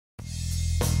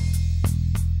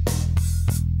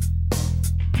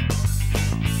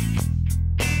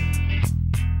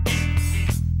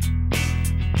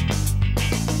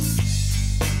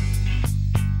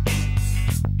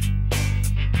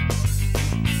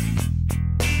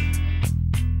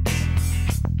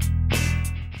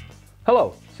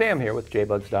Hello, Sam here with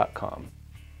JBugs.com.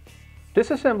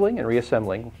 Disassembling and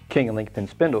reassembling king and link pin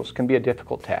spindles can be a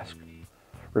difficult task.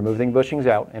 Removing bushings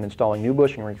out and installing new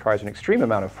bushing requires an extreme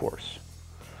amount of force.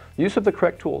 Use of the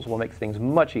correct tools will make things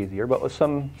much easier, but with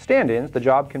some stand-ins, the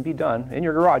job can be done in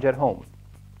your garage at home.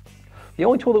 The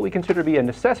only tool that we consider to be a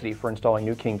necessity for installing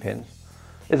new kingpins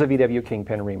is a VW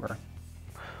Kingpin Reamer.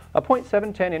 A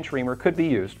 0.710-inch reamer could be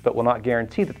used, but will not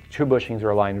guarantee that the two bushings are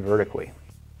aligned vertically.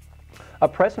 A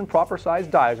press and proper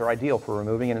sized dies are ideal for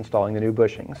removing and installing the new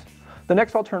bushings. The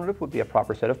next alternative would be a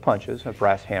proper set of punches, a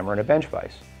brass hammer, and a bench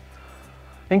vise.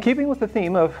 In keeping with the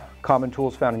theme of common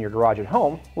tools found in your garage at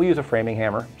home, we use a framing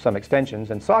hammer, some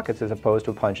extensions, and sockets as opposed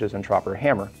to punches and proper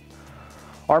hammer.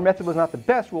 Our method was not the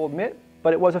best, we'll admit,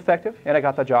 but it was effective and it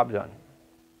got the job done.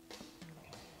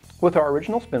 With our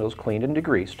original spindles cleaned and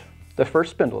degreased, the first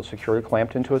spindle is securely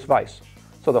clamped into its vise,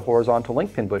 so the horizontal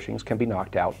link pin bushings can be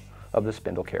knocked out of the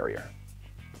spindle carrier.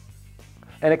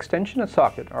 An extension and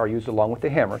socket are used along with the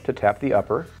hammer to tap the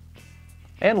upper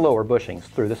and lower bushings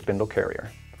through the spindle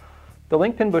carrier. The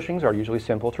link pin bushings are usually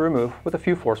simple to remove with a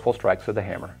few forceful strikes of the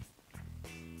hammer.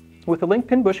 With the link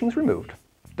pin bushings removed,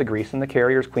 the grease in the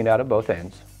carrier is cleaned out of both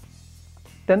ends.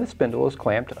 Then the spindle is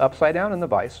clamped upside down in the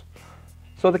vise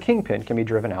so the kingpin can be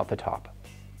driven out the top.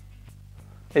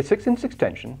 A 6-inch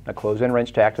extension, a close-in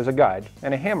wrench to act as a guide,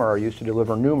 and a hammer are used to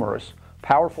deliver numerous,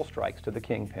 powerful strikes to the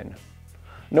kingpin.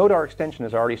 Note our extension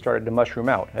has already started to mushroom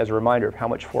out as a reminder of how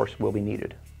much force will be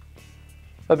needed.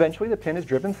 Eventually the pin is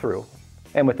driven through,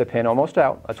 and with the pin almost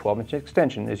out, a 12-inch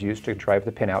extension is used to drive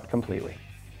the pin out completely.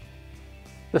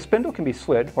 The spindle can be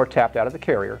slid or tapped out of the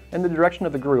carrier in the direction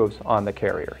of the grooves on the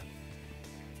carrier.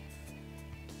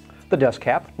 The dust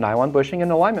cap, nylon bushing,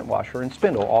 and alignment washer and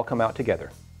spindle all come out together.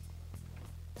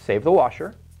 Save the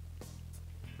washer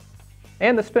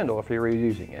and the spindle if you're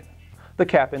reusing it. The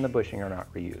cap and the bushing are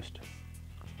not reused.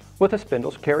 With the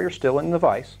spindle's carrier still in the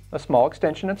vise, a small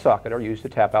extension and socket are used to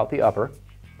tap out the upper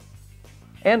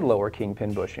and lower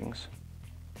kingpin bushings.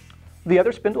 The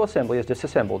other spindle assembly is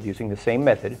disassembled using the same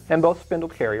method, and both spindle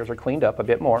carriers are cleaned up a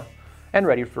bit more and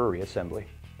ready for reassembly.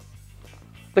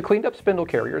 The cleaned up spindle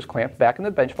carrier is clamped back in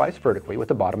the bench vise vertically with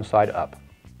the bottom side up,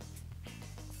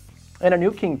 and a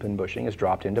new kingpin bushing is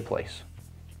dropped into place.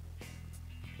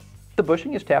 The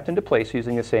bushing is tapped into place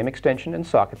using the same extension and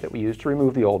socket that we used to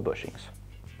remove the old bushings.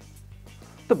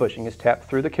 The bushing is tapped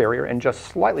through the carrier and just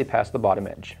slightly past the bottom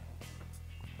edge.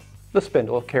 The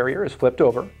spindle carrier is flipped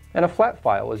over and a flat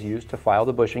file is used to file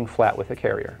the bushing flat with the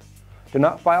carrier. Do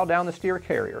not file down the steer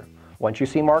carrier. Once you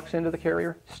see marks into the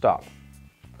carrier, stop.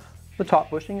 The top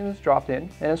bushing is dropped in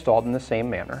and installed in the same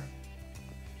manner.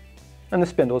 And the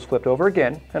spindle is flipped over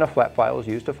again and a flat file is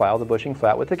used to file the bushing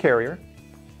flat with the carrier.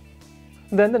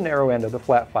 Then the narrow end of the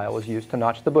flat file is used to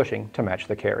notch the bushing to match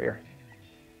the carrier.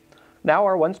 Now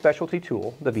our one specialty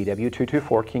tool, the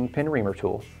VW224 Kingpin Reamer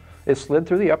tool, is slid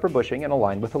through the upper bushing and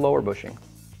aligned with the lower bushing.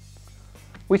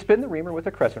 We spin the reamer with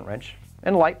a crescent wrench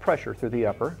and light pressure through the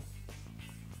upper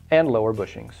and lower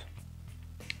bushings.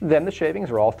 Then the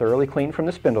shavings are all thoroughly cleaned from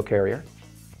the spindle carrier,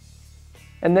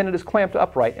 and then it is clamped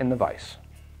upright in the vise.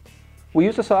 We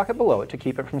use a socket below it to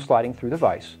keep it from sliding through the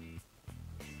vise.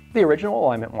 The original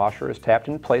alignment washer is tapped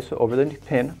in place over the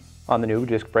pin on the new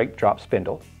disc brake drop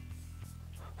spindle,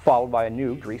 followed by a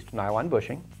new greased nylon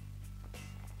bushing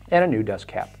and a new dust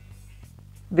cap.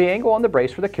 The angle on the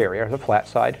brace for the carrier has a flat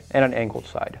side and an angled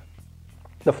side.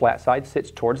 The flat side sits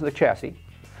towards the chassis,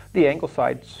 the angled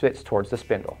side sits towards the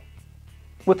spindle,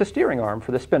 with the steering arm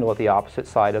for the spindle at the opposite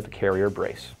side of the carrier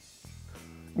brace.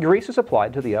 Grease is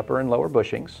applied to the upper and lower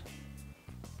bushings,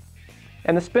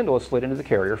 and the spindle is slid into the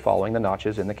carrier following the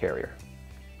notches in the carrier.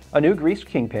 A new greased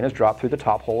kingpin is dropped through the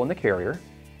top hole in the carrier,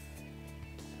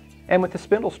 and with the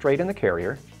spindle straight in the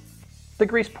carrier, the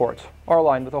grease ports are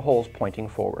aligned with the holes pointing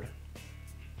forward.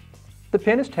 The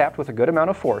pin is tapped with a good amount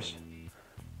of force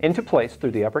into place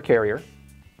through the upper carrier,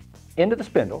 into the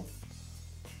spindle,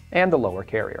 and the lower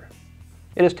carrier.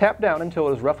 It is tapped down until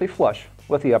it is roughly flush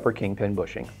with the upper kingpin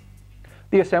bushing.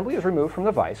 The assembly is removed from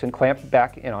the vise and clamped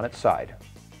back in on its side,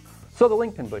 so the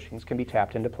link pin bushings can be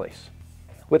tapped into place.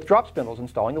 With drop spindles,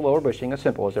 installing the lower bushing is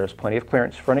simple as there is plenty of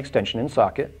clearance for an extension and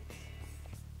socket.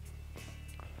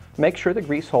 Make sure the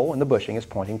grease hole in the bushing is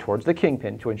pointing towards the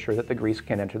kingpin to ensure that the grease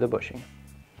can enter the bushing.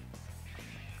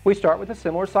 We start with a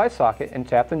similar size socket and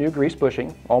tap the new grease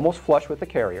bushing almost flush with the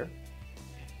carrier.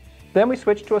 Then we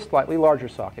switch to a slightly larger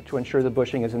socket to ensure the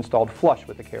bushing is installed flush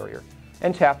with the carrier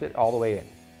and tap it all the way in.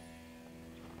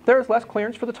 There is less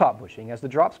clearance for the top bushing as the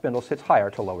drop spindle sits higher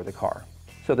to lower the car,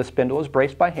 so the spindle is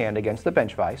braced by hand against the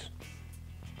bench vise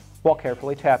while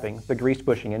carefully tapping the greased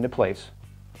bushing into place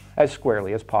as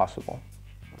squarely as possible.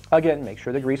 Again, make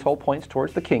sure the grease hole points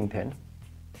towards the kingpin.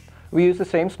 We use the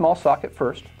same small socket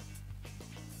first.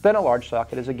 Then a large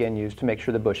socket is again used to make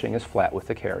sure the bushing is flat with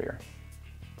the carrier.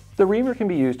 The reamer can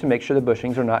be used to make sure the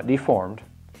bushings are not deformed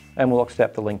and will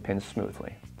accept the link pins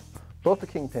smoothly. Both the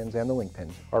kingpins and the link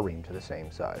pins are reamed to the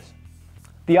same size.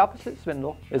 The opposite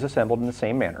spindle is assembled in the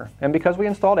same manner, and because we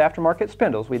installed aftermarket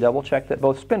spindles, we double check that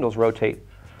both spindles rotate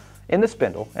in the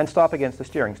spindle and stop against the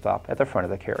steering stop at the front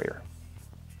of the carrier.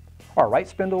 Our right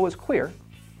spindle was clear,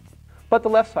 but the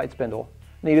left side spindle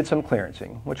needed some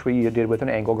clearancing, which we did with an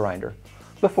angle grinder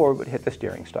before it would hit the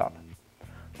steering stop.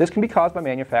 This can be caused by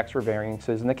manufacturer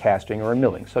variances in the casting or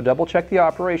milling, so double check the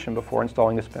operation before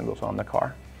installing the spindles on the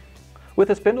car. With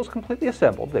the spindles completely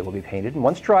assembled, they will be painted, and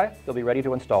once dry, they'll be ready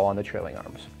to install on the trailing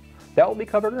arms. That will be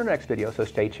covered in our next video, so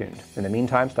stay tuned. In the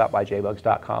meantime, stop by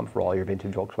JBugs.com for all your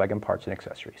vintage Volkswagen parts and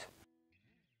accessories.